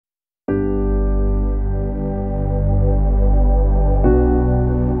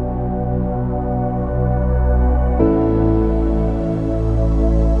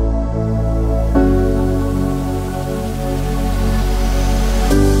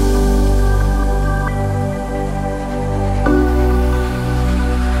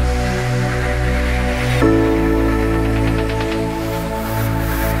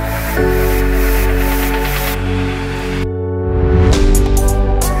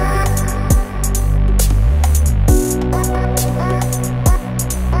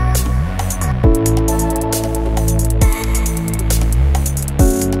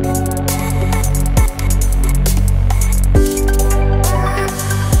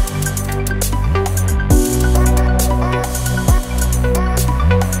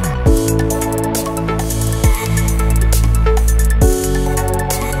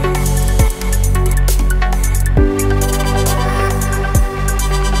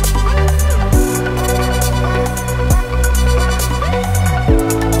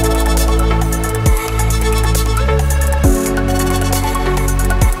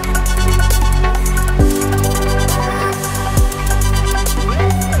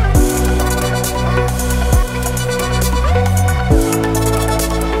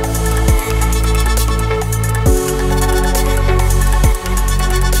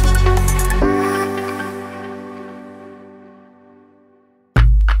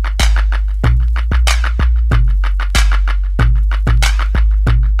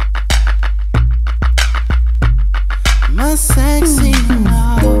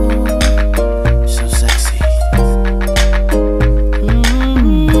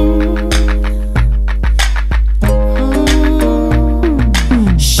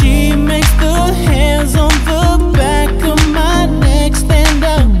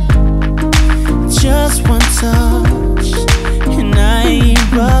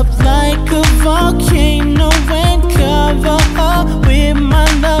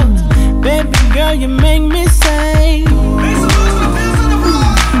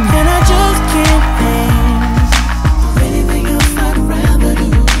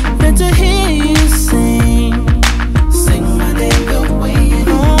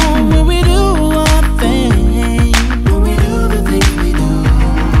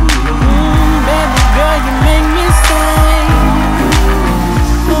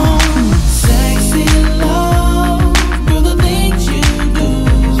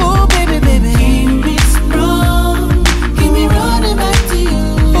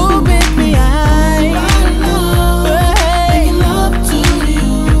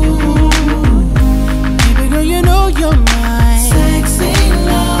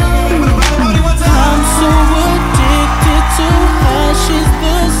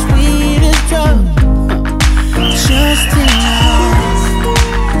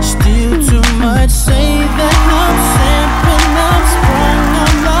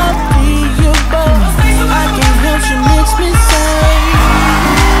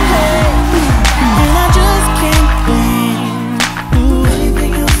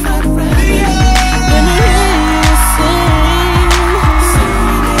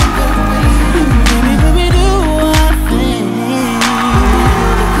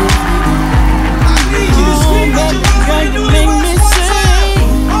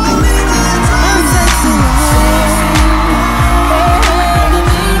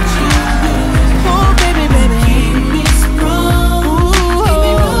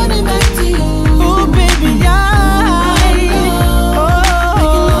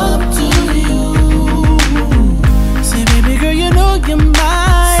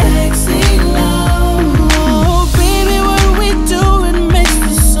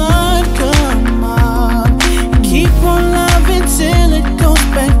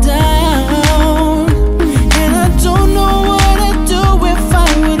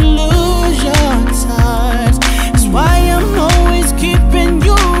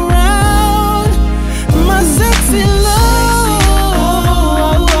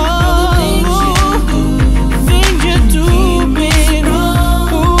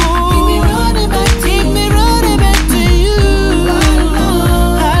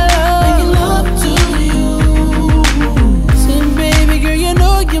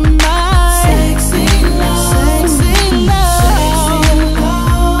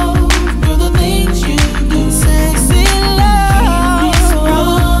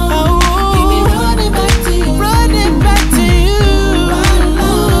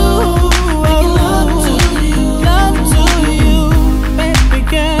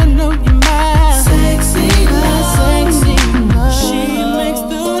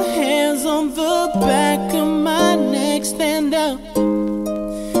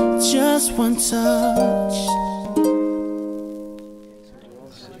just one touch.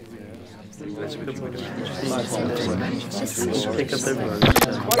 Pick up everyone.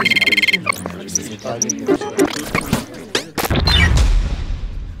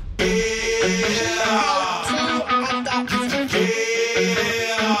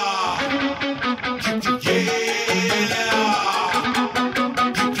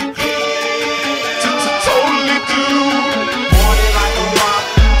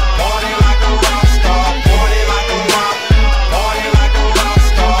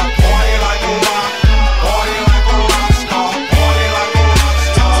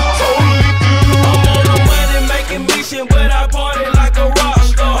 But I party like a rock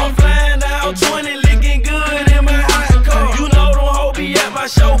star. I'm flying out 20, licking good in my hot car. You know them hoes be at my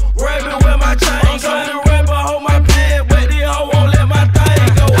show, rapping with my chain. I'm trying to rap, I hold my pen, but this hoe won't let my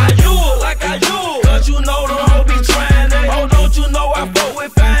thing go. I use like I use, cause you know them hoes be trying that. Oh, don't you know I fuck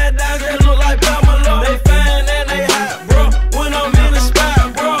with fine dimes that look like MadLove. They fine and they hot, bro, when I'm in the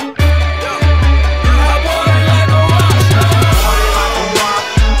spot, bro. I party like a rock star. Party like a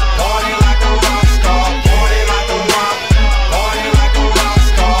rock, party like a rock star. Party like a rock. Party like a rock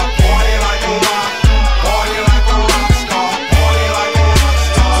star, party like a rock, party like a rock star, party like a rock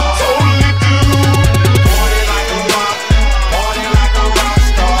star. Totally do. Party like a rock, party like a rock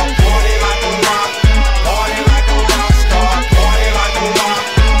star, party like a rock, party like a rock star, party like a rock,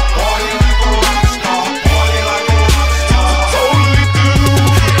 party like a rock star, party like a rock star. Totally do.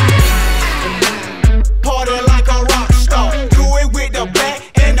 Party like a rock star, do it with the black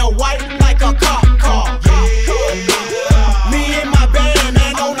and the white like a cop car. Me and my band,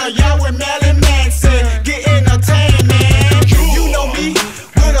 man, on a yacht with Melly Manson, get entertained, man. You know me,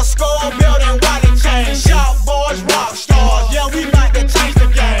 with a skull belt and wallet chain. Sharp boys, rock stars, yeah, we bout to change the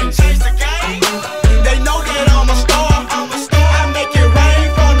game. Change the game? They know that I'm a star, I'm a star. I make it rain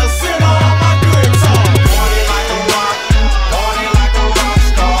from the center of my guitar. Party like a rock, party like a rock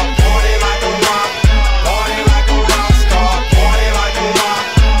star. Party like a rock, party like a rock star. Party like a rock,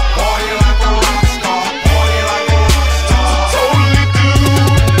 party like a rock star. Party like a rock star. Totally do.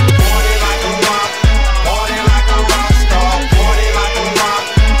 Party like a rock, party like a rock star. Party like a rock,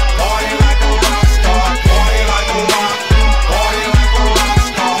 party like a rock star. Party like a rock, party like a rock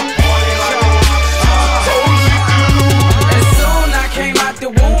star. Party like a rock star. Totally do. As soon I came out the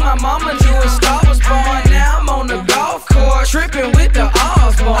womb, my mama knew a star was born. Now I'm on the golf course, tripping with the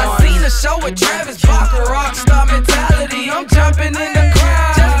Osborne. I seen a show with Travis Barker, rock star mentality. I'm jumping in the